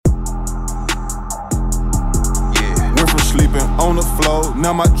on the floor.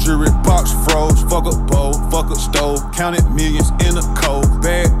 Now my jewelry box froze. Fuck a bowl, fuck a stove. Counted millions in a cold.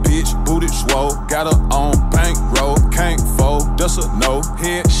 Bad bitch, booty swole. Got her on bankroll. Can't fold, that's a no.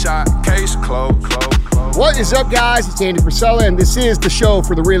 Headshot, case closed. What is up, guys? It's Andy Frisella, and this is the show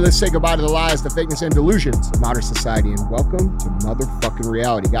for the realists. Say goodbye to the lies, the fakeness, and delusions of modern society, and welcome to motherfucking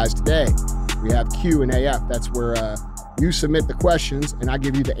reality. Guys, today we have Q&AF. That's where you submit the questions, and I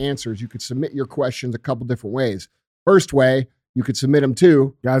give you the answers. You could submit your questions a couple different ways. First way, you could submit them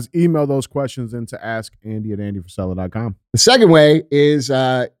to... Guys, email those questions into askandy@andyfrisella.com. The second way is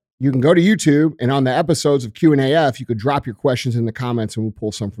you can go to YouTube, and on the episodes of Q&AF, you could drop your questions in the comments, and we'll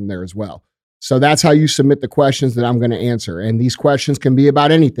pull some from there as well. So that's how you submit the questions that I'm going to answer. And these questions can be about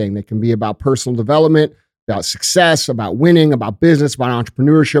anything. They can be about personal development, about success, about winning, about business, about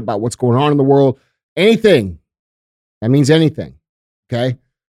entrepreneurship, about what's going on in the world. Anything. That means anything. Okay.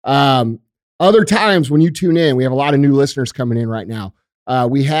 Other times when you tune in, we have a lot of new listeners coming in right now.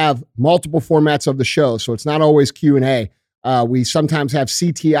 We have multiple formats of the show. So it's not always Q&A. We sometimes have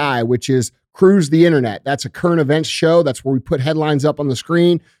CTI, which is Cruise the Internet. That's a current events show. That's where we put headlines up on the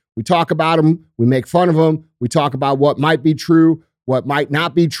screen. We talk about them. We make fun of them. We talk about what might be true, what might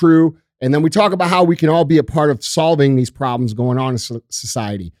not be true. And then we talk about how we can all be a part of solving these problems going on in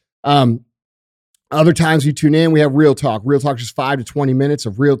society. Other times you tune in, we have Real Talk. Real Talk is 5 to 20 minutes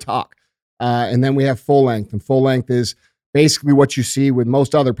of real talk. And then we have Full Length. And Full Length is basically what you see with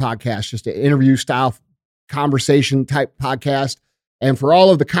most other podcasts, just an interview style conversation type podcast. And for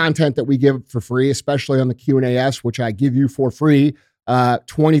all of the content that we give for free, especially on the Q&AS, which I give you for free,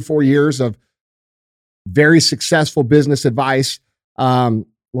 24 years of very successful business advice,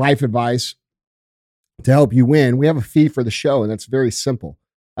 life advice to help you win. We have a fee for the show, and that's very simple.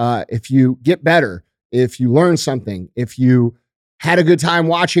 If you get better, if you learn something, if you had a good time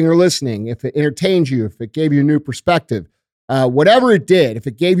watching or listening, if it entertained you, if it gave you a new perspective, whatever it did, if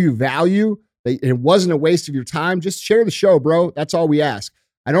it gave you value, it wasn't a waste of your time, just share the show, bro. That's all we ask.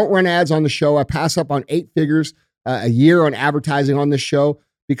 I don't run ads on the show. I pass up on 8 figures a year on advertising on this show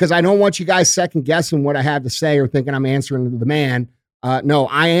because I don't want you guys second guessing what I have to say or thinking I'm answering the man. No,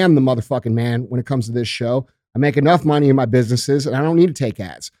 I am the motherfucking man when it comes to this show. I make enough money in my businesses and I don't need to take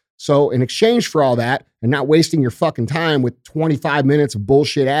ads. So in exchange for all that and not wasting your fucking time with 25 minutes of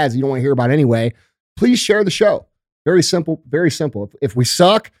bullshit ads you don't want to hear about anyway, please share the show. Very simple, very simple. If we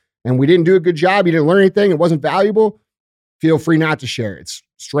suck and we didn't do a good job, you didn't learn anything, it wasn't valuable, feel free not to share it. It's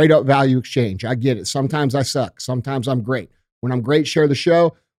straight up value exchange. I get it. Sometimes I suck. Sometimes I'm great. When I'm great, share the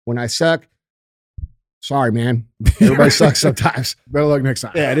show. When I suck, sorry, man. Everybody sucks sometimes. Better luck next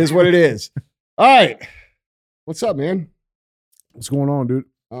time. Yeah, it is what it is. All right. What's up, man? What's going on, dude?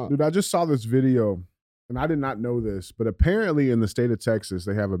 Dude, I just saw this video, and I did not know this, but apparently in the state of Texas,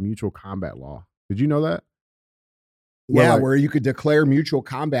 they have a mutual combat law. Did you know that? Yeah, where you could declare mutual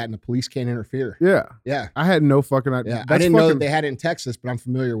combat and the police can't interfere. Yeah. Yeah. I had no fucking idea. Yeah. I didn't know that they had it in Texas, but I'm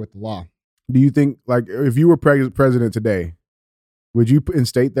familiar with the law. Do you think, like, if you were president today, would you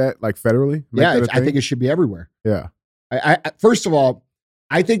instate that, like, federally? Yeah, I think it should be everywhere. Yeah. I first of all,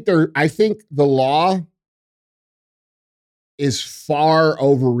 I think the law is far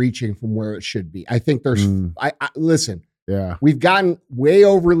overreaching from where it should be. I think there's, listen. Yeah. We've gotten way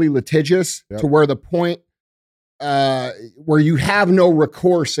overly litigious to where the point where you have no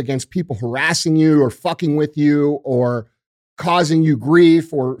recourse against people harassing you or fucking with you or causing you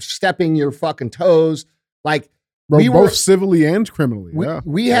grief or stepping your fucking toes. Like, both civilly and criminally.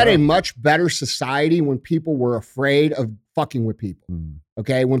 We had a much better society when people were afraid of fucking with people.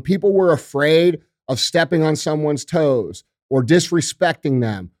 Okay. When people were afraid of stepping on someone's toes or disrespecting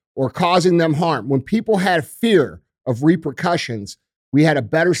them or causing them harm, when people had fear of repercussions, we had a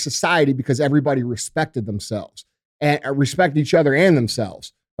better society because everybody respected themselves and respected each other and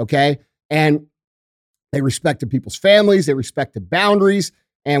themselves. Okay. And they respected people's families. They respected boundaries.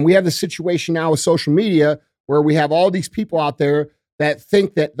 And we have the situation now with social media where we have all these people out there that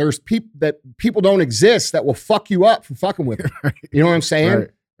think that there's people don't exist that will fuck you up for fucking with them. Right. You know what I'm saying? Right.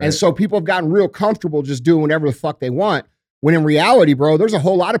 And so people have gotten real comfortable just doing whatever the fuck they want. When in reality, bro, there's a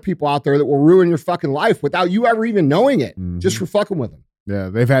whole lot of people out there that will ruin your fucking life without you ever even knowing it, just for fucking with them. Yeah,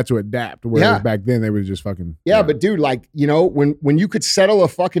 they've had to adapt. Whereas back then they were just fucking. Yeah, but dude, like, you know, when you could settle a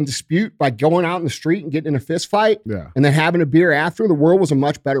fucking dispute by going out in the street and getting in a fist fight, and then having a beer after, the world was a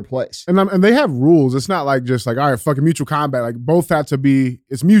much better place. And they have rules. It's not like just like, all right, fucking mutual combat. Like, both have to be.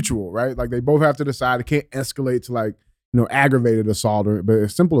 It's mutual, right? Like, they both have to decide. It can't escalate to, like, you know, aggravated assault but a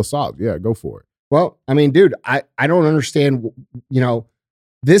simple assault. Yeah, go for it. Well, I mean, dude, I don't understand. You know,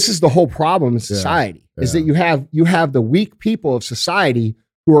 this is the whole problem in society is that you have the weak people of society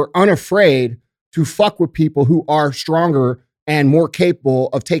who are unafraid to fuck with people who are stronger and more capable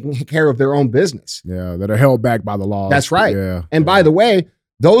of taking care of their own business. Yeah, that are held back by the law. That's right. Yeah. And by the way,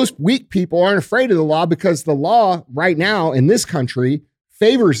 those weak people aren't afraid of the law because the law right now in this country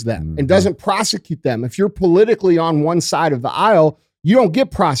favors them and doesn't prosecute them. If you're politically on one side of the aisle, you don't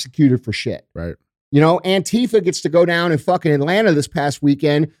get prosecuted for shit. Right. You know, Antifa gets to go down in fucking Atlanta this past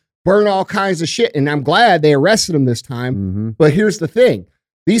weekend, burn all kinds of shit. And I'm glad they arrested him this time. But here's the thing.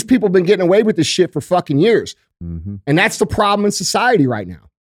 These people have been getting away with this shit for fucking years. And that's the problem in society right now.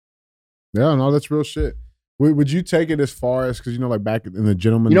 Yeah, no, that's real shit. Would you take it as far as, because, you know, like back in the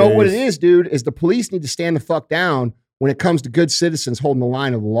gentleman You know days, what it is, dude, is the police need to stand the fuck down when it comes to good citizens holding the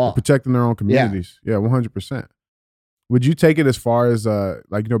line of the law. protecting their own communities. Yeah, 100%. Would you take it as far as,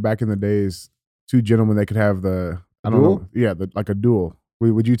 like, you know, back in the days, two gentlemen, they could have Duel? like a duel.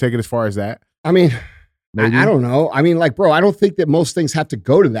 Would you take it as far as that? I mean, Maybe? I don't know. I mean, like, bro, I don't think that most things have to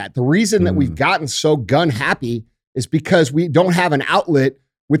go to that. The reason that we've gotten so gun happy is because we don't have an outlet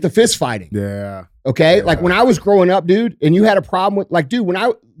with the fist fighting. Yeah. Okay. Yeah. Like when I was growing up, dude, and you had a problem with, like, dude,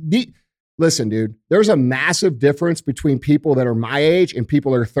 listen, dude, there's a massive difference between people that are my age and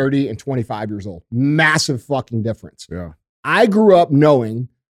people that are 30 and 25 years old. Massive fucking difference. Yeah. I grew up knowing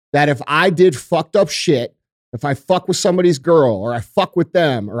that if I did fucked up shit, if I fuck with somebody's girl or I fuck with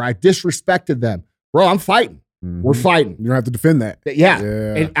them or I disrespected them, bro, I'm fighting. We're fighting. You don't have to defend that. Yeah.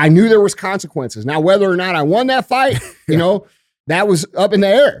 And I knew there was consequences. Now, whether or not I won that fight, you know, that was up in the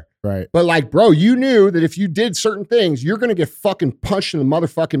air. Right. But like, bro, you knew that if you did certain things, you're going to get fucking punched in the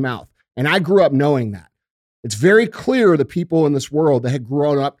motherfucking mouth. And I grew up knowing that. It's very clear the people in this world that had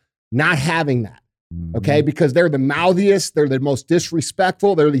grown up not having that. Okay. Because they're the mouthiest. They're the most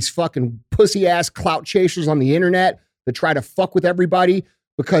disrespectful. They're these fucking pussy ass clout chasers on the internet that try to fuck with everybody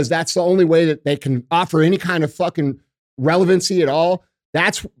because that's the only way that they can offer any kind of fucking relevancy at all.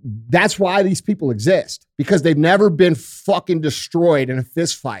 That's why these people exist, because they've never been fucking destroyed in a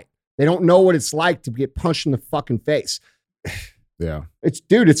fist fight. They don't know what it's like to get punched in the fucking face. Yeah. It's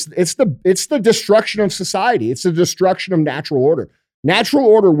the destruction of society. It's the destruction of natural order. Natural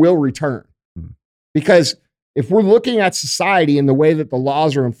order will return. Because if we're looking at society in the way that the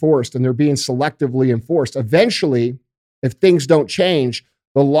laws are enforced and they're being selectively enforced, eventually, if things don't change,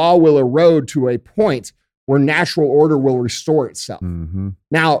 the law will erode to a point where natural order will restore itself.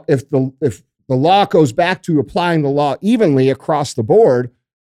 Now, if the law goes back to applying the law evenly across the board,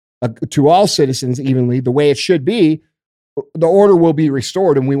 to all citizens evenly, the way it should be, the order will be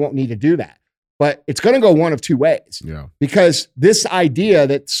restored and we won't need to do that. But it's going to go one of two ways. Yeah. Because this idea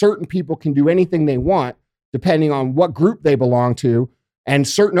that certain people can do anything they want, depending on what group they belong to, and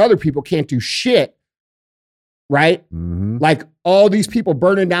certain other people can't do shit, right? Like all these people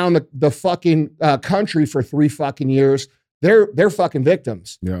burning down the fucking country for 3 fucking years, they're fucking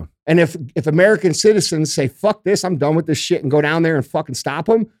victims. Yeah. And if American citizens say, fuck this, I'm done with this shit, and go down there and fucking stop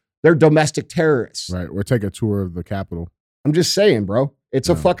them, they're domestic terrorists. Right. Or take a tour of the Capitol. I'm just saying, bro. It's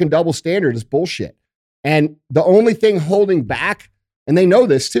a fucking double standard. It's bullshit. And the only thing holding back, and they know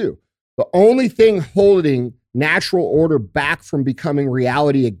this too, the only thing holding natural order back from becoming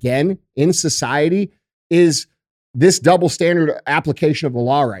reality again in society is this double standard application of the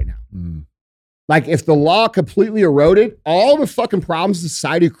law right now. Like if the law completely eroded, all the fucking problems in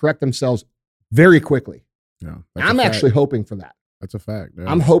society correct themselves very quickly. Yeah. I'm actually hoping for that. That's a fact.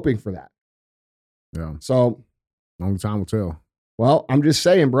 Yeah. I'm hoping for that. Yeah. So only time will tell. Well, I'm just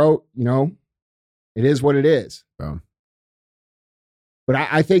saying, bro, you know, it is what it is. Yeah. But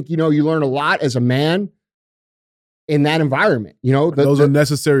I think, you know, you learn a lot as a man in that environment. You know, those are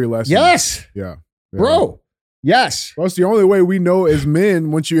necessary lessons. Yes. Yeah. Bro. Yes. Well, it's the only way we know as men,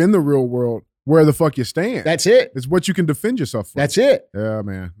 once you're in the real world, where the fuck you stand. That's it. It's what you can defend yourself from. That's it. Yeah,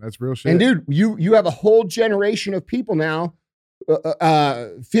 man. That's real shit. And dude, you have a whole generation of people now,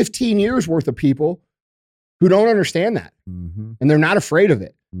 15 years worth of people who don't understand that. And they're not afraid of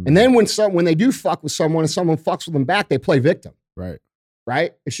it. And then when they do fuck with someone and someone fucks with them back, they play victim. Right.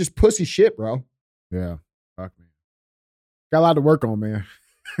 Right? It's just pussy shit, bro. Yeah. Fuck, man. Got a lot to work on, man.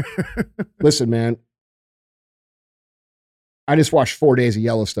 Listen, man. I just watched 4 days of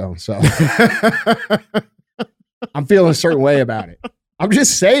Yellowstone, so I'm feeling a certain way about it. I'm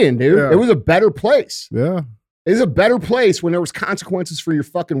just saying, dude. Yeah. It was a better place. Yeah. It was a better place when there was consequences for your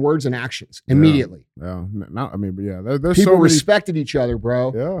fucking words and actions immediately. Yeah. Not, I mean, but yeah, there's people so many, respected each other,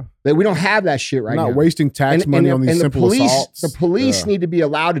 bro. Yeah. That we don't have that shit right now. Not wasting tax money on these simple assaults. The police need to be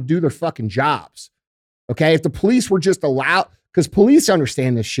allowed to do their fucking jobs. Okay? If the police were just allowed, because police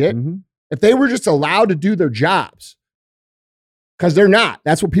understand this shit. If they were just allowed to do their jobs, because they're not.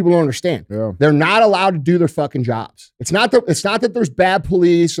 That's what people don't understand. Yeah. They're not allowed to do their fucking jobs. It's not that there's bad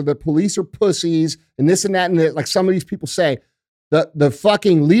police or the police are pussies and this and that and that, like some of these people say. The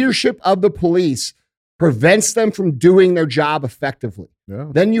fucking leadership of the police prevents them from doing their job effectively. Yeah.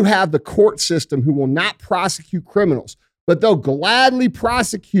 Then you have the court system who will not prosecute criminals, but they'll gladly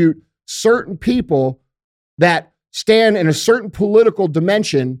prosecute certain people that stand in a certain political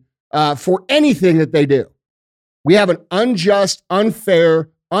dimension for anything that they do. We have an unjust, unfair,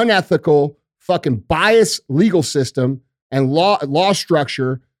 unethical, fucking biased legal system and law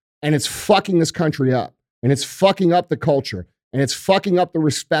structure, and it's fucking this country up, and it's fucking up the culture, and it's fucking up the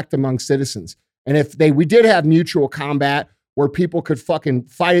respect among citizens. And if we did have mutual combat where people could fucking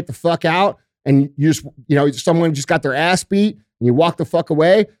fight it the fuck out, and you just, someone just got their ass beat and you walk the fuck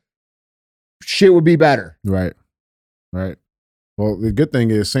away, shit would be better. Right. Well, the good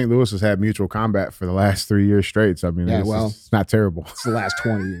thing is St. Louis has had mutual combat for the last 3 years straight. So, I mean, it's not terrible. It's the last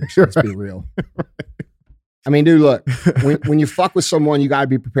 20 years. Let's be real. I mean, dude, look, when you fuck with someone, you got to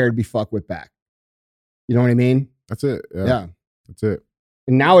be prepared to be fucked with back. You know what I mean? That's it. Yeah. That's it.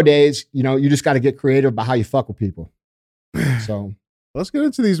 And nowadays, you just got to get creative about how you fuck with people. So let's get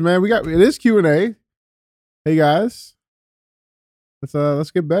into these, man. It is Q&A. Hey guys,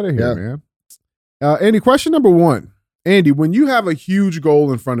 let's get better here, man. Andy, question number 1. Andy, when you have a huge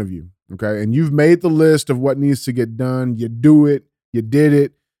goal in front of you, okay, and you've made the list of what needs to get done, you do it, you did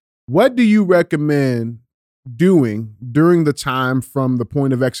it. What do you recommend doing during the time from the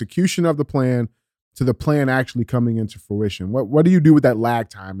point of execution of the plan to the plan actually coming into fruition? What do you do with that lag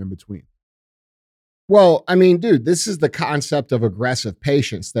time in between? Well, I mean, dude, this is the concept of aggressive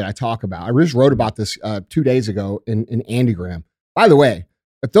patience that I talk about. I just wrote about this 2 days ago in Andygram. By the way,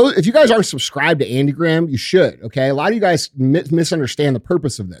 if you guys aren't subscribed to Andygram, you should, okay? A lot of you guys misunderstand the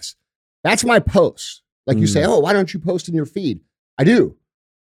purpose of this. That's my post. Like you say, oh, why don't you post in your feed? I do.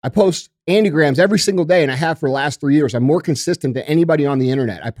 I post Andygrams every single day, and I have for the last 3 years. I'm more consistent than anybody on the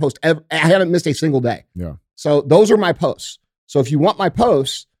internet. I haven't missed a single day. Yeah. So those are my posts. So if you want my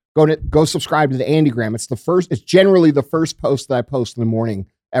posts, go subscribe to the Andygram. It's generally the first post that I post in the morning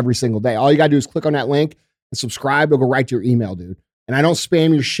every single day. All you got to do is click on that link and subscribe. It'll go right to your email, dude. And I don't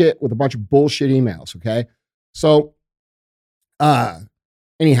spam your shit with a bunch of bullshit emails, okay? So,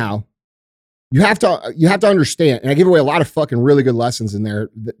 anyhow, you have to understand, and I give away a lot of fucking really good lessons in there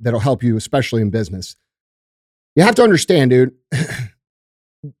that'll help you, especially in business. You have to understand, dude,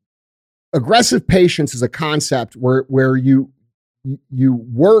 aggressive patience is a concept where you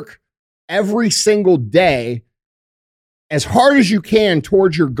work every single day as hard as you can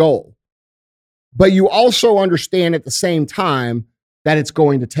towards your goal, but you also understand at the same time that it's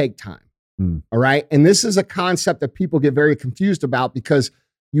going to take time. All right. And this is a concept that people get very confused about because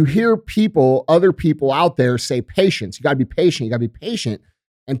you hear other people out there say patience. You got to be patient. You got to be patient.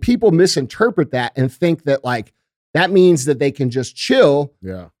 And people misinterpret that and think that that means that they can just chill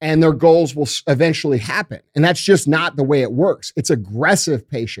and their goals will eventually happen. And that's just not the way it works. It's aggressive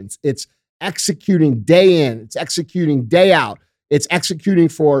patience. It's executing day in. It's executing day out. It's executing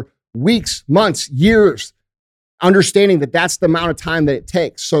for weeks, months, years, understanding that that's the amount of time that it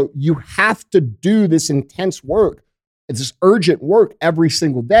takes. So you have to do this intense work. It's this urgent work every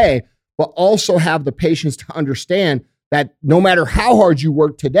single day, but also have the patience to understand that no matter how hard you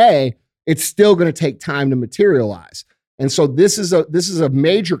work today, it's still going to take time to materialize. And so this is a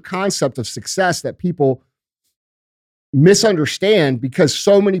major concept of success that people misunderstand because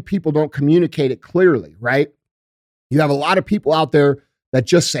so many people don't communicate it clearly, right? You have a lot of people out there that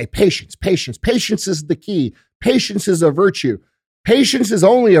just say patience, patience. Patience is the key. Patience is a virtue. Patience is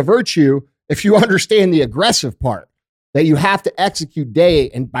only a virtue if you understand the aggressive part, that you have to execute day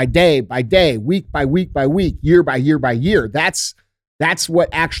by day, week by week by week, year by year by year. That's what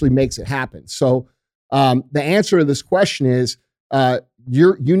actually makes it happen. So the answer to this question is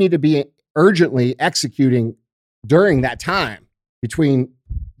you need to be urgently executing during that time between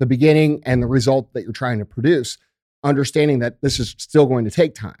the beginning and the result that you're trying to produce, understanding that this is still going to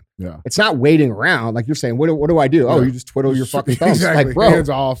take time. Yeah. It's not waiting around. Like you're saying, what do I do? Yeah. Oh, you just twiddle your fucking thumbs. Exactly. Like, bro, hands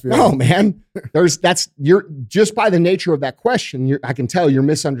off. Yeah. No, man. You're just by the nature of that question, I can tell you're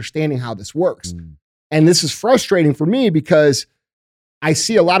misunderstanding how this works. And this is frustrating for me because I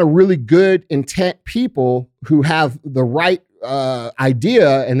see a lot of really good intent people who have the right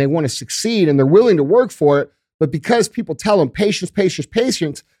idea and they want to succeed and they're willing to work for it. But because people tell them patience, patience,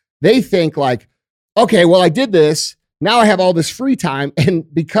 patience, they think like, okay, well, I did this. Now I have all this free time.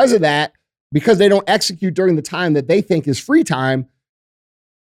 And because of that, because they don't execute during the time that they think is free time,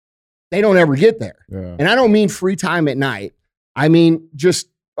 they don't ever get there. Yeah. And I don't mean free time at night. I mean, just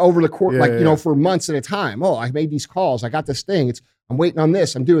over the course, for months at a time. Oh, I made these calls. I got this thing. I'm waiting on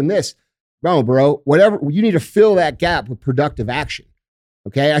this. I'm doing this. No, bro, whatever. You need to fill that gap with productive action.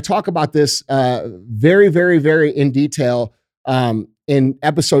 Okay. I talk about this very, very, very in detail in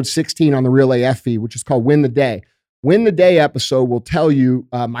episode 16 on the Real AF feed, which is called Win the Day. Win the Day episode will tell you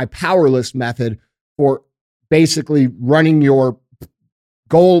my power list method for basically running your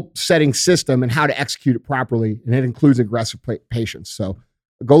goal setting system and how to execute it properly. And it includes aggressive patience. So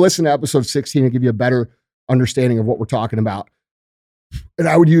go listen to episode 16 and give you a better understanding of what we're talking about. And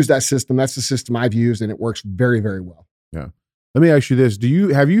I would use that system. That's the system I've used, and it works very, very well. Yeah. Let me ask you this.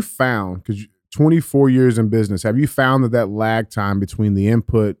 Have you found, because 24 years in business, have you found that lag time between the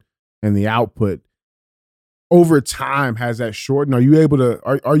input and the output over time has that shortened? Are you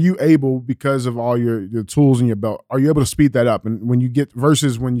able, because of all your tools in your belt, are you able to speed that up? And when you get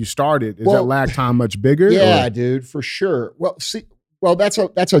versus when you started, is that lag time much bigger? Yeah, dude, for sure. Well, that's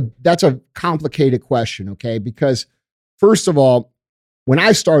a complicated question. Okay. Because first of all, when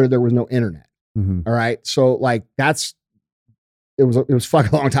I started, there was no internet. Mm-hmm. All right. So like it was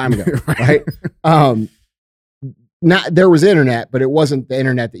fucking a long time ago. Right. There was internet, but it wasn't the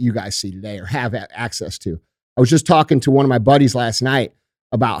internet that you guys see today or have access to. I was just talking to one of my buddies last night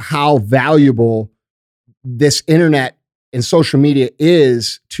about how valuable this internet and social media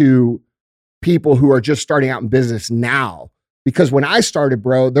is to people who are just starting out in business now. Because when I started,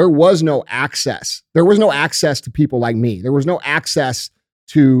 bro, there was no access. There was no access to people like me. There was no access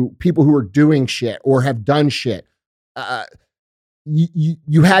to people who are doing shit or have done shit.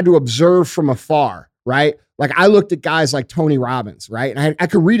 You had to observe from afar, right? Like I looked at guys like Tony Robbins, right? And I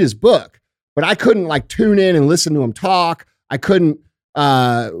could read his book, but I couldn't like tune in and listen to him talk. I couldn't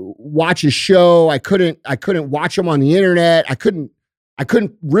watch his show. I couldn't watch him on the internet. I couldn't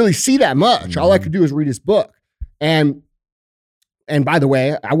really see that much. Mm-hmm. All I could do is read his book. And by the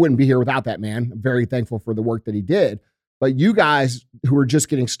way, I wouldn't be here without that man. I'm very thankful for the work that he did. But you guys who are just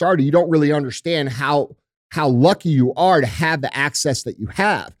getting started, you don't really understand how lucky you are to have the access that you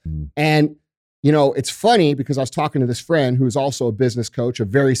have. Mm. And, you know, it's funny because I was talking to this friend who is also a business coach, a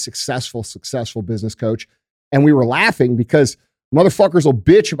very successful business coach. And we were laughing because motherfuckers will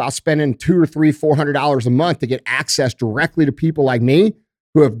bitch about spending $200 or $300, $400 a month to get access directly to people like me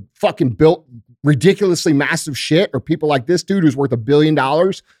who have fucking built ridiculously massive shit, or people like this dude who's worth $1 billion.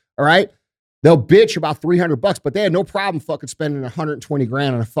 All right. They'll bitch about $300, but they had no problem fucking spending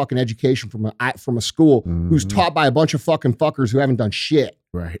 $120,000 on a fucking education from a school mm-hmm. who's taught by a bunch of fucking fuckers who haven't done shit.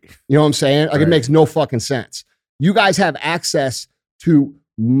 Right. You know what I'm saying? Like It makes no fucking sense. You guys have access to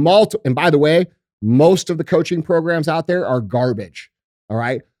and by the way, most of the coaching programs out there are garbage. All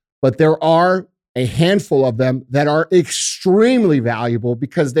right. But there are a handful of them that are extremely valuable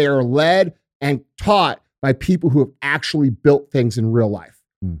because they are led and taught by people who have actually built things in real life.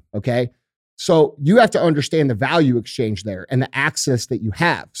 Mm. Okay. So you have to understand the value exchange there and the access that you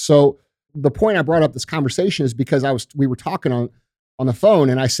have. So the point I brought up this conversation is because we were talking on the phone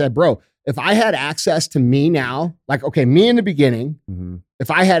and I said, bro, if I had access to me now, like, okay, me in the beginning, mm-hmm. if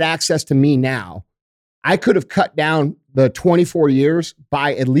I had access to me now, I could have cut down the 24 years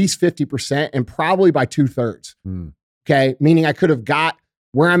by at least 50% and probably by 2/3. Mm. Okay. Meaning I could have got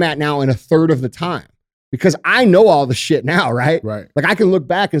where I'm at now in a third of the time. Because I know all the shit now, right? Right. Like I can look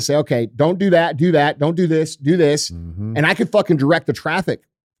back and say, okay, don't do that, don't do this, do this. Mm-hmm. And I can fucking direct the traffic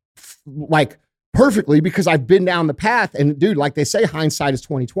like perfectly because I've been down the path. And dude, like they say, hindsight is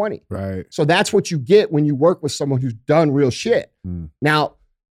 20/20. Right. So that's what you get when you work with someone who's done real shit. Mm. Now,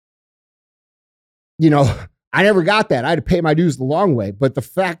 you know, I never got that. I had to pay my dues the long way. But the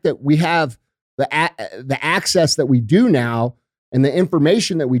fact that we have the access that we do now and the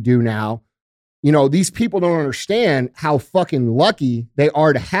information that we do now, you know, these people don't understand how fucking lucky they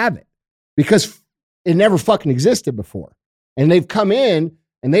are to have it because it never fucking existed before. And they've come in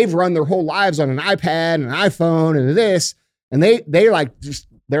and they've run their whole lives on an iPad and an iPhone and this, and they're like,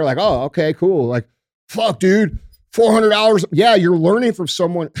 oh, okay, cool. Like, fuck, dude, $400. Yeah, you're learning from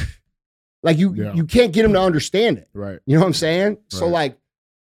someone. Like you can't get them to understand it. Right. You know what I'm saying? Right. So like,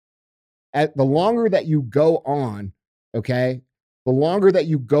 at the longer that you go on, okay, the longer that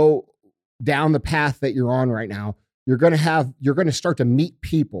you go down the path that you're on right now, you're going to start to meet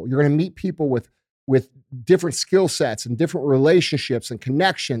people. You're going to meet people with different skill sets and different relationships and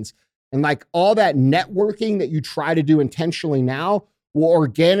connections. And like all that networking that you try to do intentionally now will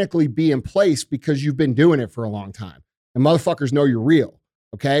organically be in place because you've been doing it for a long time and motherfuckers know you're real.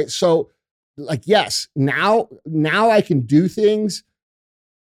 Okay. So like, yes, now I can do things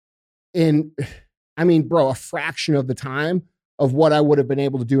bro, a fraction of the time of what I would have been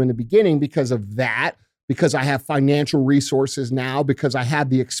able to do in the beginning because of that, because I have financial resources now, because I have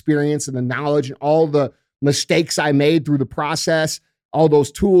the experience and the knowledge and all the mistakes I made through the process, all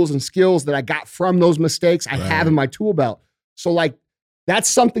those tools and skills that I got from those mistakes, I have in my tool belt. So like that's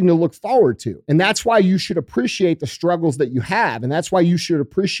something to look forward to. And that's why you should appreciate the struggles that you have. And that's why you should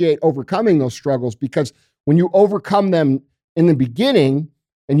appreciate overcoming those struggles, because when you overcome them in the beginning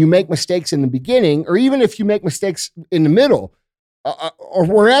and you make mistakes in the beginning, or even if you make mistakes in the middle or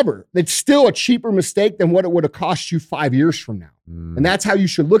wherever, it's still a cheaper mistake than what it would have cost you 5 years from now. And that's how you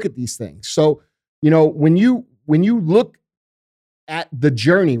should look at these things. So, when you look at the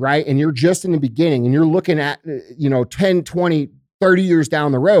journey, right, and you're just in the beginning and you're looking at, 10, 20, 30 years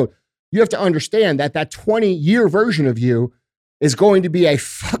down the road, you have to understand that 20-year version of you is going to be a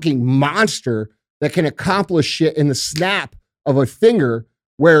fucking monster that can accomplish shit in the snap of a finger,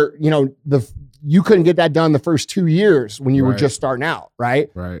 where, you couldn't get that done the first 2 years when you were just starting out, right?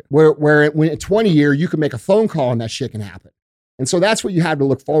 Right. Where when at 20 year, you can make a phone call and that shit can happen. And so that's what you have to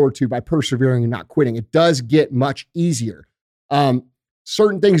look forward to by persevering and not quitting. It does get much easier.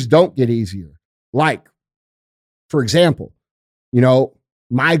 Certain things don't get easier. Like, for example,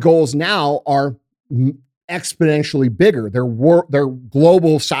 my goals now are exponentially bigger. They're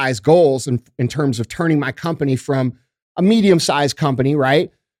global size goals in terms of turning my company from a medium-sized company,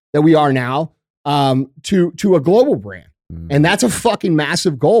 right, that we are now, to a global brand. And that's a fucking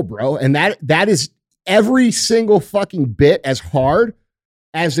massive goal, bro. And that is every single fucking bit as hard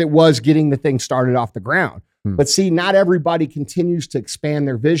as it was getting the thing started off the ground. But see, not everybody continues to expand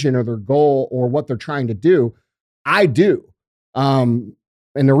their vision or their goal or what they're trying to do. I do. And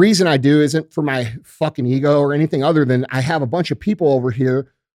the reason I do isn't for my fucking ego or anything other than I have a bunch of people over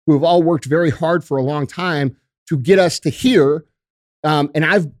here who have all worked very hard for a long time to get us to here. And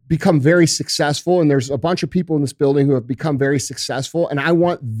I've become very successful. And there's a bunch of people in this building who have become very successful. And I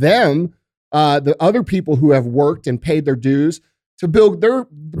want them, the other people who have worked and paid their dues, to build the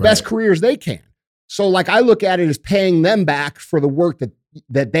best careers they can. So like, I look at it as paying them back for the work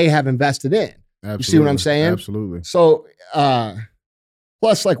that they have invested in. Absolutely. You see what I'm saying? Absolutely. So,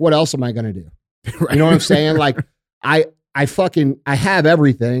 plus, like, what else am I going to do? You know what I'm saying? Like, I have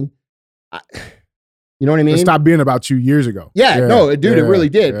everything. You know what I mean? It stopped being about you years ago. Yeah, no, dude, it really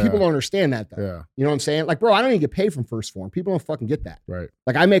did. People don't understand that, though. Yeah. You know what I'm saying? Like, bro, I don't even get paid from First Form. People don't fucking get that. Right.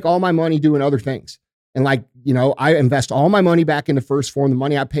 Like, I make all my money doing other things. And like, I invest all my money back into First Form, the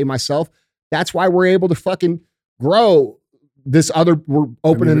money I pay myself. That's why we're able to fucking grow we're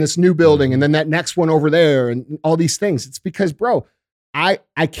opening this new building and then that next one over there and all these things. It's because, bro, I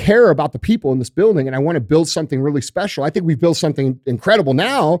care about the people in this building and I want to build something really special. I think we've built something incredible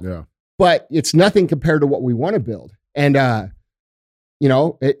now, but it's nothing compared to what we want to build. And,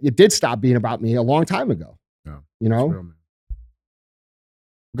 it did stop being about me a long time ago. Yeah,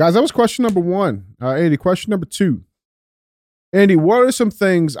 Guys, that was question number 1. Andy, question number 2. Andy, what are some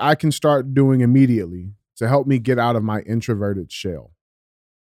things I can start doing immediately to help me get out of my introverted shell?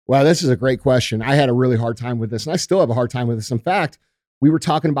 Well, this is a great question. I had a really hard time with this, and I still have a hard time with this. In fact, we were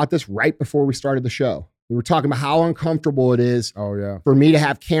talking about this right before we started the show. We were talking about how uncomfortable it is for me to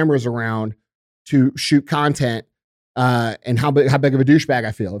have cameras around to shoot content and how big of a douchebag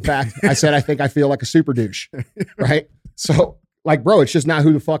I feel. In fact, I said I think I feel like a super douche, right? So, like, bro, it's just not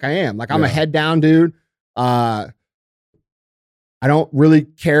who the fuck I am. Like, I'm a head down dude. I don't really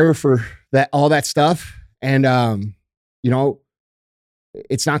care for all that stuff. And,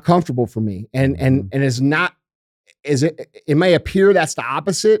 it's not comfortable for me. And it may appear that's the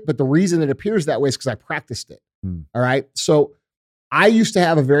opposite, but the reason it appears that way is because I practiced it. All right. So I used to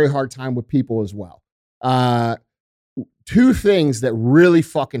have a very hard time with people as well. 2 things that really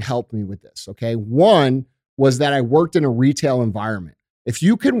fucking helped me with this. Okay. One was that I worked in a retail environment. If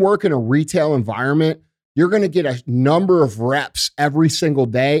you can work in a retail environment, you're going to get a number of reps every single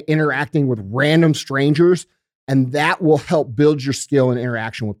day interacting with random strangers, and that will help build your skill and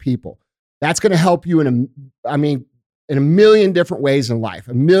interaction with people. That's going to help you in a million different ways in life,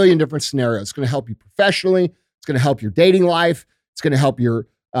 a million different scenarios. It's going to help you professionally. It's going to help your dating life. It's going to help your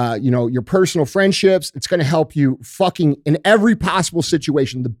personal friendships. It's going to help you fucking in every possible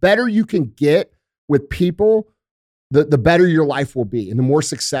situation. The better you can get with people, the better your life will be and the more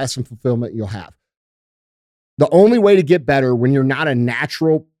success and fulfillment you'll have. The only way to get better when you're not a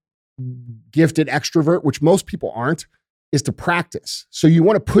natural gifted extrovert, which most people aren't, is to practice. So you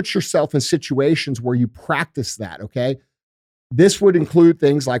want to put yourself in situations where you practice that, okay? This would include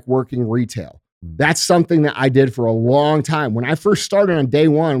things like working retail. That's something that I did for a long time. When I first started on day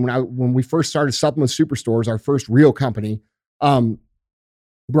one, when we first started Supplement Superstores, our first real company,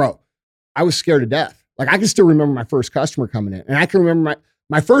 bro, I was scared to death. Like, I can still remember my first customer coming in. And I can remember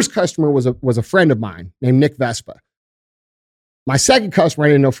my first customer was a friend of mine named Nick Vespa. My second customer I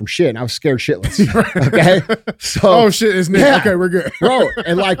didn't know from shit, and I was scared shitless. Okay, so oh shit, it's Nick. Yeah, okay, we're good, bro.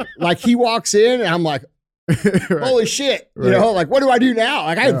 And like he walks in, and I'm like, Right. Holy shit. Right. You know, like, what do I do now?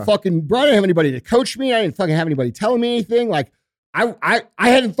 Like, I didn't have anybody to coach me. I didn't fucking have anybody telling me anything. Like, I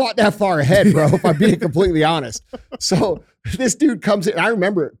hadn't thought that far ahead, bro, if I'm being completely honest. So this dude comes in. I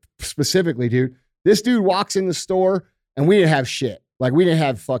remember it specifically, dude. This dude walks in the store and we didn't have shit. Like, we didn't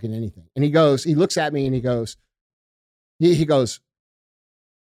have fucking anything. And he looks at me and he goes,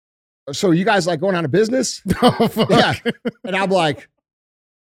 so you guys like going out of business? Oh, fuck. Yeah. And I'm like,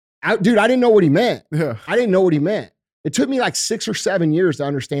 dude, I didn't know what he meant. Yeah. I didn't know what he meant. It took me like 6 or 7 years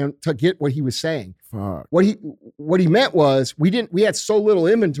to get what he was saying. Fuck. What he meant was we had so little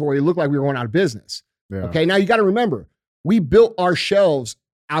inventory, it looked like we were going out of business. Yeah. Okay. Now you got to remember, we built our shelves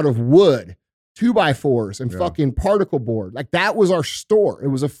out of wood, 2x4s and fucking particle board. Like, that was our store. It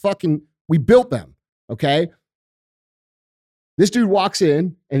was we built them. Okay. This dude walks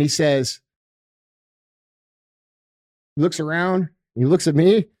in and he says, he looks around, he looks at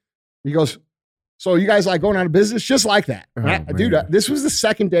me, he goes, so you guys like going out of business? Just like that. Dude, this was the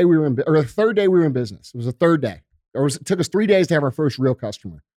second day or the third day we were in business. It was the third day. It took us 3 days to have our first real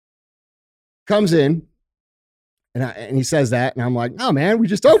customer. Comes in and he says that. And I'm like, no, man, we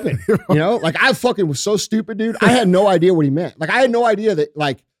just opened. You know, like, I fucking was so stupid, dude. I had no idea what he meant. Like, I had no idea that,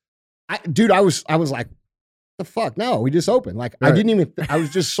 like, I was like, the fuck? No, we just opened. Like, right. I was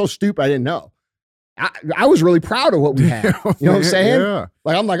just so stupid. I didn't know. I was really proud of what we had. You know what I'm saying? Yeah.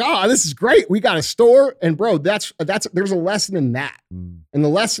 Like, I'm like, oh, this is great. We got a store. And bro, there's a lesson in that. And the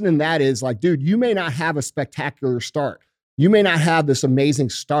lesson in that is, like, dude, you may not have a spectacular start. You may not have this amazing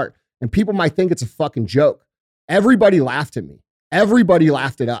start. And people might think it's a fucking joke. Everybody laughed at me. Everybody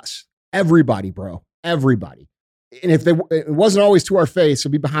laughed at us. Everybody, bro. Everybody. And if it wasn't always to our face,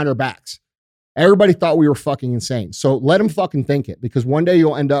 it'd be behind our backs. Everybody thought we were fucking insane. So let them fucking think it, because one day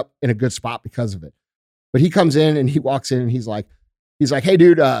you'll end up in a good spot because of it. But he comes in and he walks in and he's like, hey,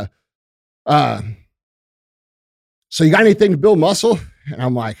 dude, so you got anything to build muscle? And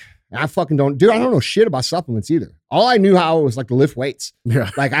I'm like, I fucking don't, dude, I don't know shit about supplements either. All I knew how was like to lift weights. Yeah.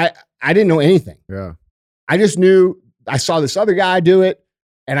 Like, I didn't know anything. Yeah. I just knew I saw this other guy do it.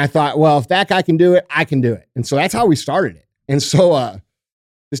 And I thought, well, if that guy can do it, I can do it. And so that's how we started it. And so,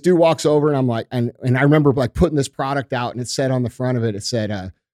 this dude walks over and I'm like, and I remember like putting this product out and it said on the front of it, it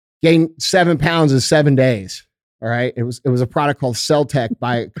said, gain 7 pounds in 7 days. All right. It was a product called Cell Tech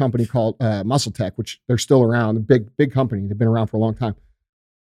by a company called Muscle Tech, which they're still around. A big company. They've been around for a long time.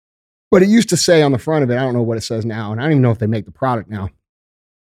 But it used to say on the front of it, I don't know what it says now. And I don't even know if they make the product now,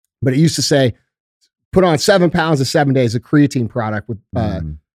 but it used to say, put on 7 pounds in 7 days, a creatine product with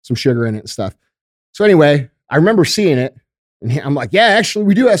some sugar in it and stuff. So anyway, I remember seeing it. And I'm like, yeah, actually,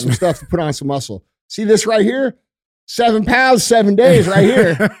 we do have some stuff to put on some muscle. See this right here? 7 pounds, 7 days right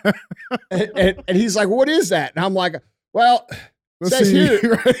here. and he's like, what is that? And I'm like, well, it says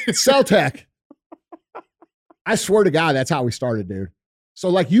here, it's Cell Tech. I swear to God, that's how we started, dude. So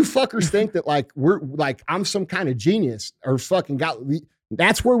like, you fuckers think that like, we're like, I'm some kind of genius or fucking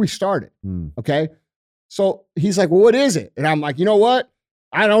that's where we started. Okay. So he's like, well, what is it? And I'm like, you know what?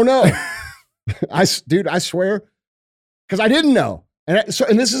 I don't know. I swear. Because I didn't know. And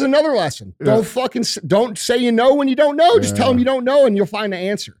this is another lesson. Yeah. Don't say you know when you don't know. Just tell them you don't know and you'll find the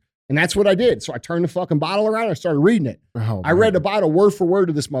answer. And that's what I did. So I turned the fucking bottle around and I started reading it. Oh, I read the bottle word for word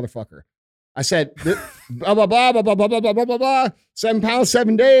to this motherfucker. I said, blah, blah, blah, blah, blah, blah, blah, blah, blah, blah, 7 pounds,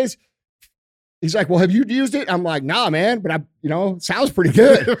 7 days. He's like, well, have you used it? I'm like, nah, man, but it sounds pretty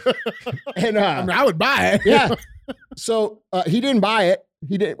good. And I would buy it. Yeah. So he didn't buy it.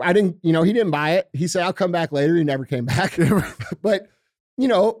 He didn't buy it. He said, I'll come back later. He never came back. But,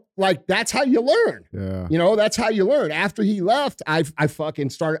 like, that's how you learn. Yeah. That's how you learn. After he left, I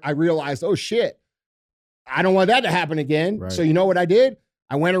realized, oh shit, I don't want that to happen again. Right. So you know what I did?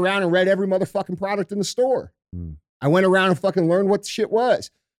 I went around and read every motherfucking product in the store. I went around and fucking learned what the shit was.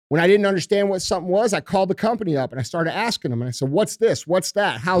 When I didn't understand what something was, I called the company up and I started asking them. And I said, what's this? What's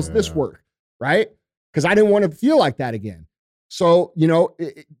that? How's this work? Right? Because I didn't want to feel like that again. So,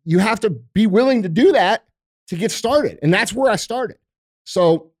 you have to be willing to do that to get started. And that's where I started.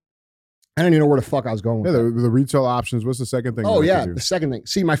 So I don't even know where the fuck I was going with the retail options. What's the second thing? Oh, yeah. The second thing.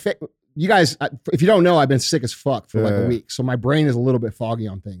 See, you guys, if you don't know, I've been sick as fuck for like a week. So my brain is a little bit foggy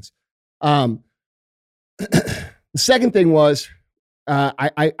on things. The second thing was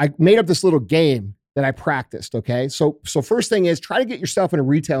I made up this little game that I practiced. Okay. So first thing is try to get yourself in a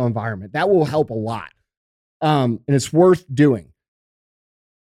retail environment. That will help a lot. And it's worth doing.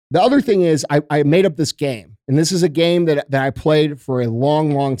 The other thing is I made up this game, and this is a game that I played for a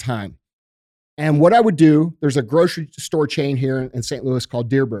long, long time. And what I would do, there's a grocery store chain here in St. Louis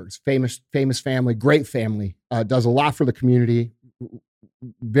called Deerberg's, famous family, great family, does a lot for the community,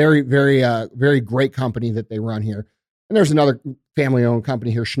 very, very great company that they run here. And there's another family-owned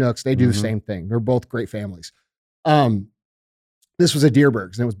company here, Schnucks. They do the same thing. They're both great families. This was at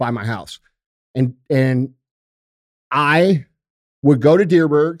Dierberg's, and it was by my house. And I would go to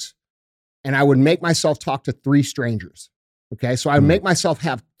Dierberg's, and I would make myself talk to 3 strangers. Okay, so I would make myself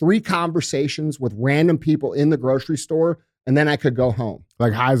have 3 conversations with random people in the grocery store, and then I could go home.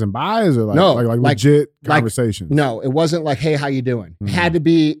 Like highs and buys, or like, no, like legit conversations? No, it wasn't like, hey, how you doing? It had to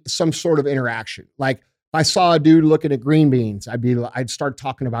be some sort of interaction. Like, if I saw a dude looking at green beans, I'd start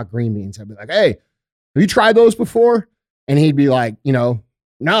talking about green beans. I'd be like, hey, have you tried those before? And he'd be like, no,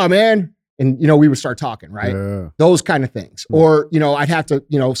 man. And, we would start talking, right? Yeah. Those kind of things. Or, I'd have to,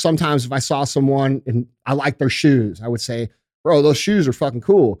 sometimes if I saw someone and I liked their shoes, I would say, bro, those shoes are fucking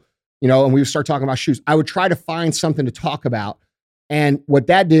cool. And we would start talking about shoes. I would try to find something to talk about. And what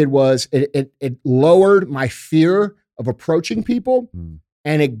that did was it lowered my fear of approaching people.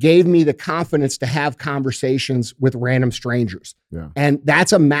 And it gave me the confidence to have conversations with random strangers. Yeah. And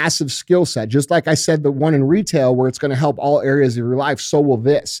that's a massive skill set. Just like I said, the one in retail where it's going to help all areas of your life, so will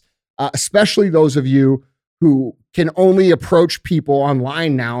this. Especially those of you who can only approach people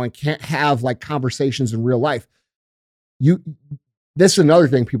online now and can't have like conversations in real life. This is another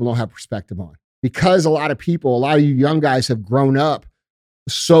thing people don't have perspective on. Because a lot of you young guys have grown up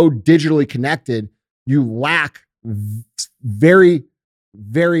so digitally connected, you lack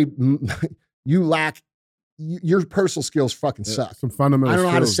your personal skills fucking suck. Some fundamental I don't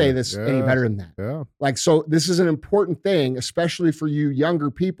know how to say skills, this any better than that. Yeah. Like, so this is an important thing, especially for you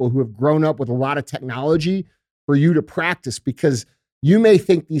younger people who have grown up with a lot of technology, for you to practice, because you may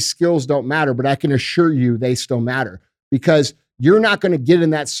think these skills don't matter, but I can assure you they still matter, because you're not going to get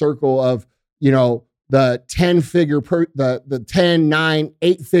in that circle of, the 10-figure, the 10, 9,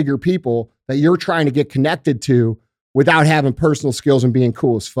 8-figure people that you're trying to get connected to without having personal skills and being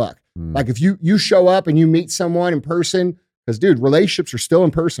cool as fuck. Like if you show up and you meet someone in person, because dude, relationships are still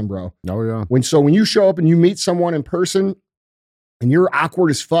in person, bro. Oh yeah. When you show up and you meet someone in person and you're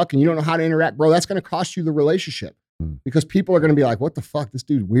awkward as fuck and you don't know how to interact, bro, that's going to cost you the relationship, because people are going to be like, what the fuck? This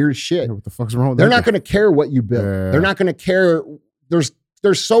dude weird as shit. Yeah, what the fuck's wrong with They're that? not going to care what you build. Yeah. They're not going to care. There's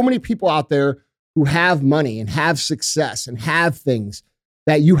so many people out there who have money and have success and have things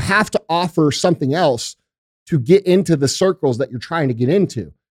that you have to offer something else to get into the circles that you're trying to get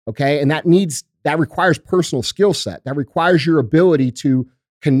into. Okay. And that requires personal skill set. That requires your ability to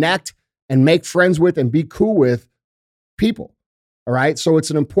connect and make friends with and be cool with people. All right. So it's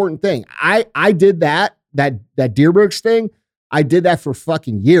an important thing. I did that Dierberg's thing. I did that for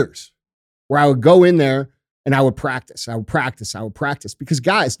fucking years, where I would go in there and I would practice. Because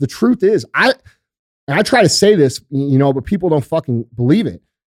guys, the truth is, I try to say this, but people don't fucking believe it.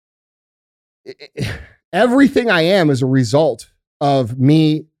 Everything I am is a result of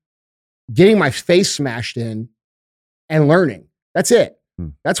me getting my face smashed in and learning. That's it.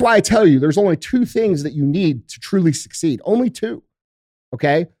 That's why I tell you, there's only 2 things that you need to truly succeed. Only 2.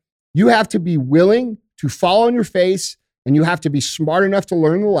 Okay. You have to be willing to fall on your face, and you have to be smart enough to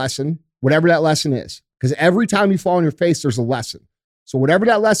learn the lesson, whatever that lesson is. Because every time you fall on your face, there's a lesson. So whatever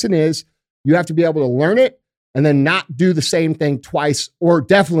that lesson is, you have to be able to learn it and then not do the same thing twice, or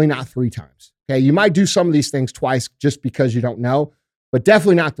definitely not 3 times. Okay. You might do some of these things twice just because you don't know, but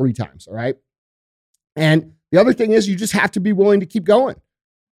definitely not 3 times. All right. And the other thing is, you just have to be willing to keep going.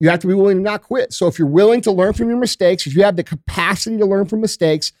 You have to be willing to not quit. So if you're willing to learn from your mistakes, if you have the capacity to learn from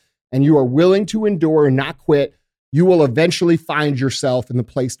mistakes, and you are willing to endure and not quit, you will eventually find yourself in the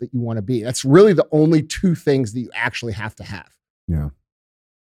place that you want to be. That's really the only 2 things that you actually have to have. Yeah.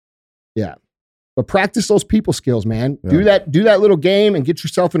 Yeah. But practice those people skills, man. Yeah. Do that little game and get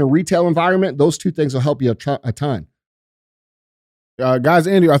yourself in a retail environment. Those 2 things will help you a ton. Guys,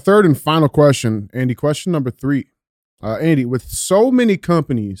 Andy, our third and final question. Andy, question number 3. Andy, with so many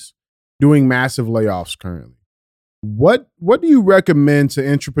companies doing massive layoffs currently, what do you recommend to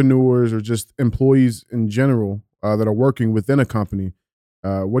entrepreneurs or just employees in general that are working within a company?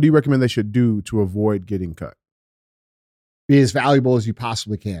 What do you recommend they should do to avoid getting cut? Be as valuable as you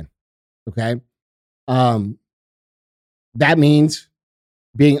possibly can. Okay. That means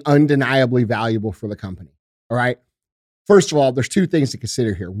being undeniably valuable for the company. All right. First of all, there's 2 things to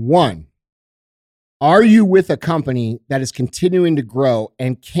consider here. 1, are you with a company that is continuing to grow,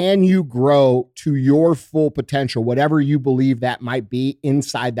 and can you grow to your full potential, whatever you believe that might be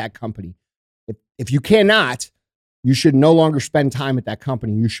inside that company? If you cannot, you should no longer spend time at that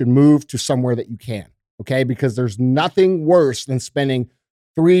company. You should move to somewhere that you can. Okay. Because there's nothing worse than spending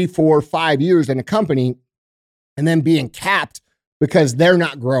 3, 4, 5 years in a company and then being capped because they're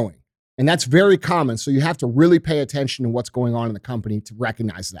not growing. And that's very common. So you have to really pay attention to what's going on in the company to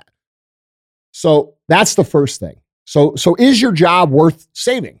recognize that. So that's the first thing. So is your job worth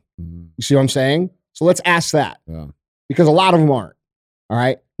saving? You see what I'm saying? So let's ask that. Yeah. Because a lot of them aren't. All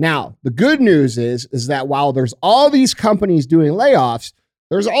right. Now, the good news is that while there's all these companies doing layoffs,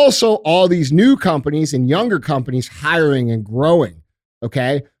 there's also all these new companies and younger companies hiring and growing.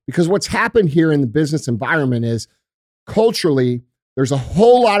 Okay. Because what's happened here in the business environment is culturally, there's a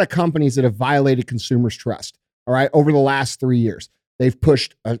whole lot of companies that have violated consumers' trust. All right. Over the last 3 years, they've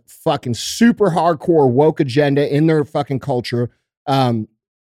pushed a fucking super hardcore woke agenda in their fucking culture.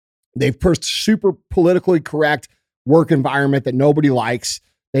 They've pushed super politically correct work environment that nobody likes.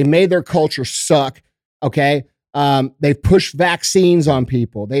 They made their culture suck. Okay. They've pushed vaccines on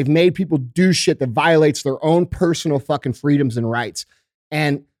people. They've made people do shit that violates their own personal fucking freedoms and rights.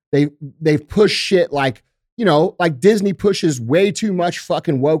 And they've pushed shit like, you know, like Disney pushes way too much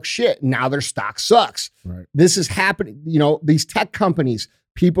fucking woke shit. Now their stock sucks. Right. This is happening. You know, these tech companies,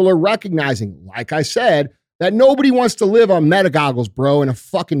 people are recognizing, like I said, that nobody wants to live on meta goggles, bro, in a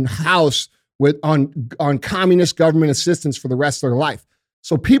fucking house with on communist government assistance for the rest of their life.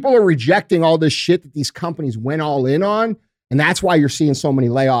 So people are rejecting all this shit that these companies went all in on. And that's why you're seeing so many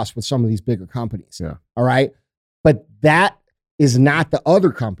layoffs with some of these bigger companies. Yeah. All right. But that is not the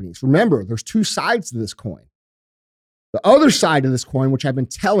other companies. Remember, there's two sides to this coin. The other side of this coin, which I've been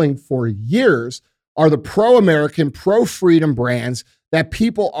telling for years, are the pro-American, pro-freedom brands that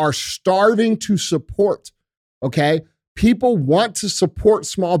people are starving to support. Okay. People want to support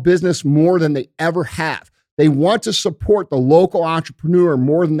small business more than they ever have. They want to support the local entrepreneur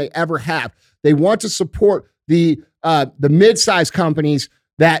more than they ever have. They want to support the mid-sized companies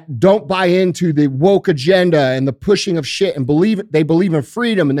that don't buy into the woke agenda and the pushing of shit and they believe in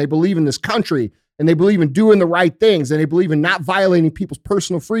freedom and they believe in this country and they believe in doing the right things and they believe in not violating people's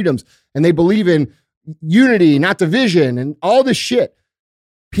personal freedoms and they believe in unity, not division and all this shit.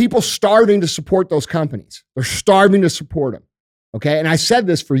 People starving to support those companies. They're starving to support them. Okay. And I said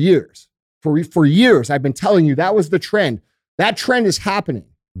this for years. For years, I've been telling you that was the trend. That trend is happening.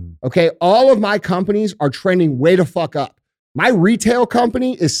 Okay. All of my companies are trending way to fuck up. My retail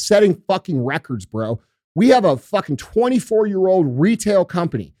company is setting fucking records, bro. We have a fucking 24-year-old retail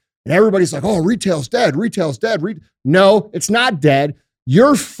company. And everybody's like, oh, retail's dead. Retail's dead. No, it's not dead.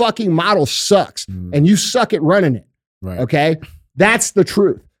 Your fucking model sucks and you suck at running it. Right. Okay. That's the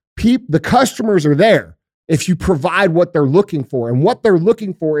truth. The customers are there if you provide what they're looking for. And what they're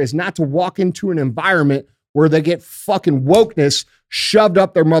looking for is not to walk into an environment where they get fucking wokeness shoved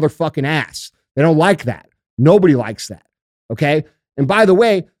up their motherfucking ass. They don't like that. Nobody likes that. Okay. And by the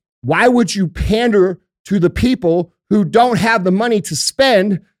way, why would you pander to the people who don't have the money to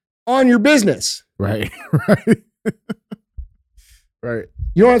spend on your business? Right. Right. Right.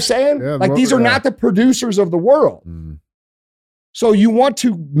 You know what I'm saying? Yeah, like these are not the producers of the world. So you want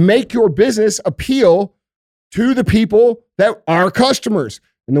to make your business appeal to the people that are customers.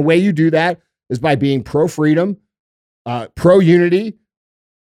 And the way you do that is by being pro-freedom, pro-unity,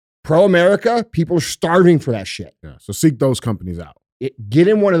 pro-America. People are starving for that shit. Yeah. So seek those companies out. Get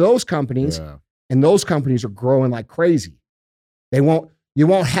in one of those companies, and those companies are growing like crazy. You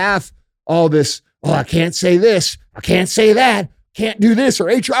won't have all this, oh, I can't say this, I can't say that, can't do this, or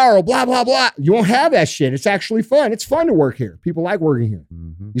HR, or blah, blah, blah. You won't have that shit. It's actually fun. It's fun to work here. People like working here.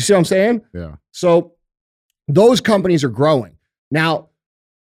 You see what I'm saying? Yeah. So those companies are growing. Now,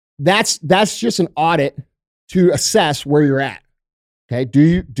 that's just an audit to assess where you're at. Okay.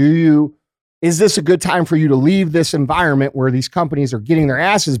 Is this a good time for you to leave this environment where these companies are getting their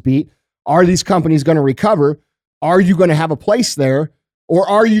asses beat? Are these companies going to recover? Are you going to have a place there? Or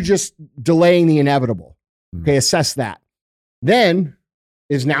are you just delaying the inevitable? Okay. Assess that. Then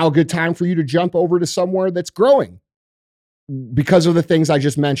is now a good time for you to jump over to somewhere that's growing because of the things I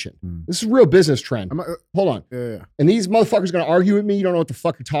just mentioned. This is a real business trend. Hold on. Yeah. And these motherfuckers are going to argue with me. You don't know what the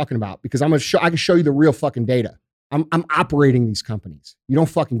fuck you're talking about because I can show you the real fucking data. I'm operating these companies. You don't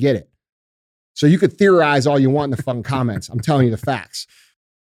fucking get it. So you could theorize all you want in the fucking comments. I'm telling you the facts.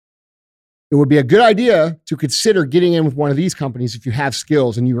 It would be a good idea to consider getting in with one of these companies if you have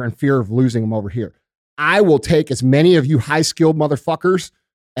skills and you're in fear of losing them over here. I will take as many of you high-skilled motherfuckers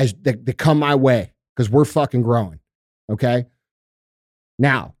as that come my way because we're fucking growing. Okay?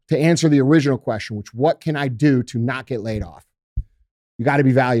 Now, to answer the original question, what can I do to not get laid off? You got to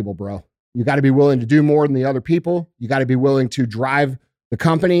be valuable, bro. You got to be willing to do more than the other people. You got to be willing to drive the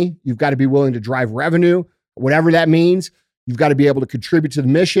company. You've got to be willing to drive revenue, whatever that means. You've got to be able to contribute to the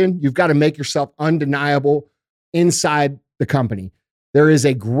mission. You've got to make yourself undeniable inside the company. There is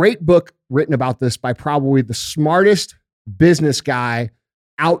a great book written about this by probably the smartest business guy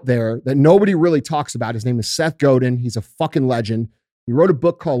out there that nobody really talks about. His name is Seth Godin. He's a fucking legend. He wrote a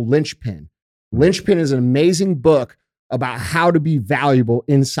book called Linchpin. Linchpin is an amazing book about how to be valuable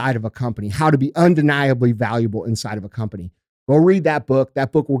inside of a company, how to be undeniably valuable inside of a company. Go read that book.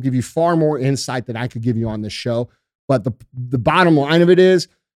 That book will give you far more insight than I could give you on this show. But the bottom line of it is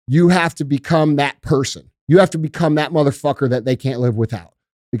you have to become that person. You have to become that motherfucker that they can't live without.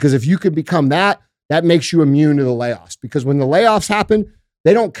 Because if you can become that, that makes you immune to the layoffs. Because when the layoffs happen,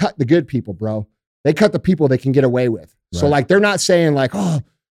 they don't cut the good people, bro. They cut the people they can get away with. Right. So like, they're not saying like, oh,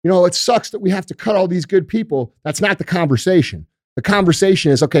 you know, it sucks that we have to cut all these good people. That's not the conversation. The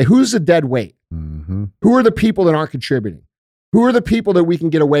conversation is, okay, who's the dead weight? Mm-hmm. Who are the people that aren't contributing? Who are the people that we can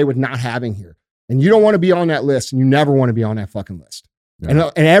get away with not having here? And you don't want to be on that list, and you never want to be on that fucking list.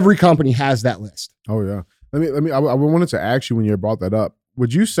 Yeah. And every company has that list. Oh yeah. I wanted to ask you when you brought that up.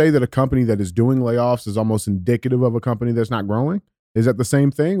 Would you say that a company that is doing layoffs is almost indicative of a company that's not growing? Is that the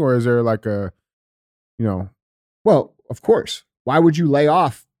same thing, or is there like a, you know? Well, of course. Why would you lay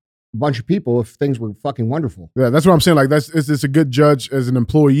off a bunch of people if things were fucking wonderful? Yeah, that's what I'm saying. Like, it's a good judge as an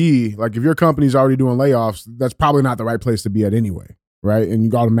employee. Like, if your company's already doing layoffs, that's probably not the right place to be at anyway, right? And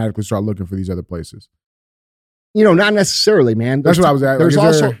you automatically start looking for these other places. You know, not necessarily, man. That's what I was at. There's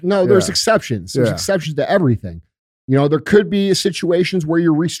there's exceptions. There's exceptions to everything. You know, there could be situations where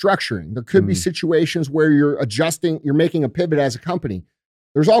you're restructuring. There could be situations where you're adjusting, you're making a pivot as a company.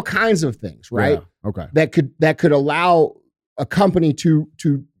 There's all kinds of things, right? Yeah. Okay. That could allow a company to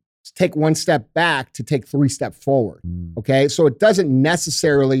take one step back to take 3 steps forward. Okay. So it doesn't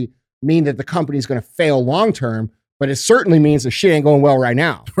necessarily mean that the company is going to fail long term, but it certainly means the shit ain't going well right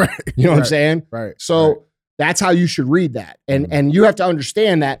now. Right. You know what I'm saying? Right. So that's how you should read that. And you have to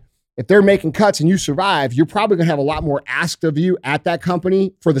understand that if they're making cuts and you survive, you're probably going to have a lot more asked of you at that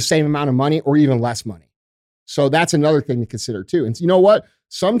company for the same amount of money or even less money. So that's another thing to consider too. And you know what?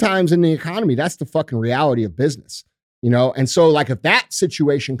 Sometimes in the economy, that's the fucking reality of business, you know? And so like, if that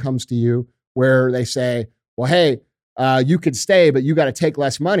situation comes to you where they say, well, hey, you could stay, but you got to take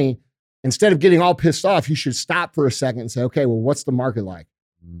less money. Instead of getting all pissed off, you should stop for a second and say, okay, well, what's the market like?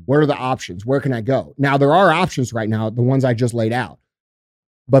 What are the options? Where can I go? Now, there are options right now, the ones I just laid out,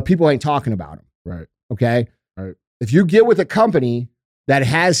 but people ain't talking about them. Right. Okay. Right. If you get with a company that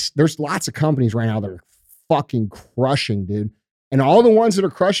there's lots of companies right now that are fucking crushing, dude. And all the ones that are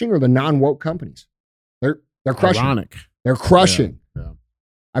crushing are the non-woke companies. They're crushing. Ironic. They're crushing. Yeah.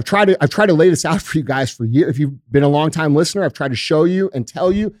 I've tried to lay this out for you guys for years. If you've been a long time listener, I've tried to show you and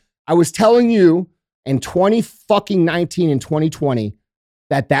tell you. I was telling you in 2019 and 2020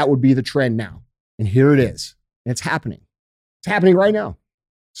 that would be the trend now. And here it is. And it's happening. It's happening right now.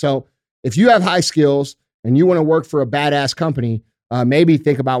 So if you have high skills and you want to work for a badass company, maybe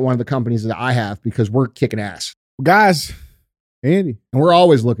think about one of the companies that I have, because we're kicking ass. Well, guys, Andy. And we're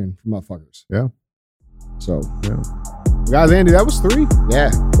always looking for motherfuckers. Yeah. So, yeah. Guys, Andy, that was 3.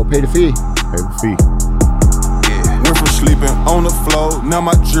 Yeah. Go pay the fee. Pay the fee. Went from sleeping on the floor, now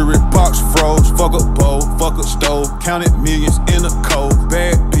my jewelry box froze. Fuck a bowl, fuck a stove, counted millions in a cold.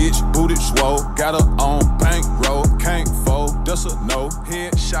 Bad bitch, booted swole, got her on bankroll, can't fold, that's a no.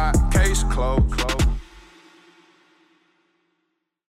 Headshot, case closed.